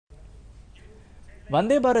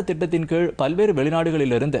வந்தே பாரத் திட்டத்தின் கீழ் பல்வேறு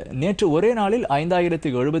வெளிநாடுகளிலிருந்து நேற்று ஒரே நாளில்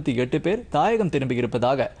 5078 பேர் தாயகம்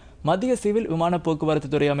திரும்பியிருப்பதாக மத்திய சிவில் விமான போக்குவரத்து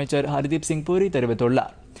துறை அமைச்சர் ஹர்தீப் சிங் பூரி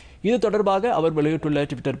தெரிவித்துள்ளார். இது தொடர்பாக அவர் வெளியிட்டுள்ள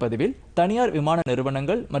ட்விட்டர் பதிவில், தனியார் விமான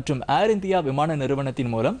நிறுவனங்கள் மற்றும் ஏர் இந்தியா விமான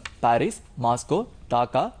நிறுவனத்தின் மூலம் Paris, Moscow,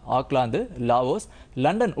 Dhaka, Auckland, Laos,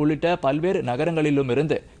 London உள்ளிட்ட பல்வேறு நகரங்களிலும்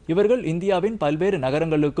இருந்து இவர்கள் இந்தியாவின் பல்வேறு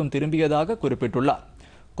நகரங்களுக்கும் திரும்பியதாக குறிப்பிட்டுள்ளார்.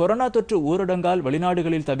 கொரோனா தொற்று ஊரடங்கால்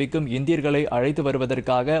வெளிநாடுகளில் தவிக்கும் இந்தியர்களை அழைத்து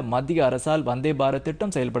வருவதற்காக மத்திய அரசால் வந்தே பாரத்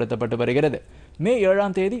திட்டம் செயல்படுத்தப்பட்டு வருகிறது. மே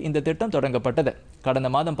 7ஆம் தேதி இந்த திட்டம் தொடங்கப்பட்டது. கடந்த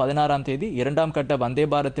மாதம் 16ஆம் தேதி 2ஆம் கட்ட வந்தே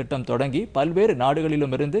பாரத் திட்டம் தொடங்கி பல்வேறு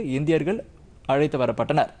நாடுகளிலும் இருந்து இந்தியர்கள் அழைத்து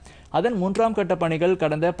வரப்பட்டனர். அதன் 3ஆம் கட்ட பணிகள்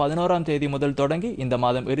கடந்த 11ஆம் தேதி முதல் தொடங்கி இந்த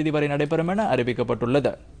மாதம் இறுதி வரை நடைபெறும் என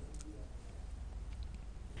அறிவிக்கப்பட்டுள்ளது.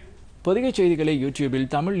 பொதிகை செய்திகளை யூடியூபில்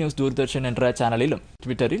தமிழ் நியூஸ் தூர்தர்ஷன் என்ற சேனலிலும்,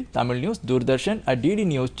 ட்விட்டரில் Tamil news Doordarshan @DD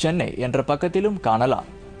News Chennai என்ற பக்கத்திலும் காணலாம்.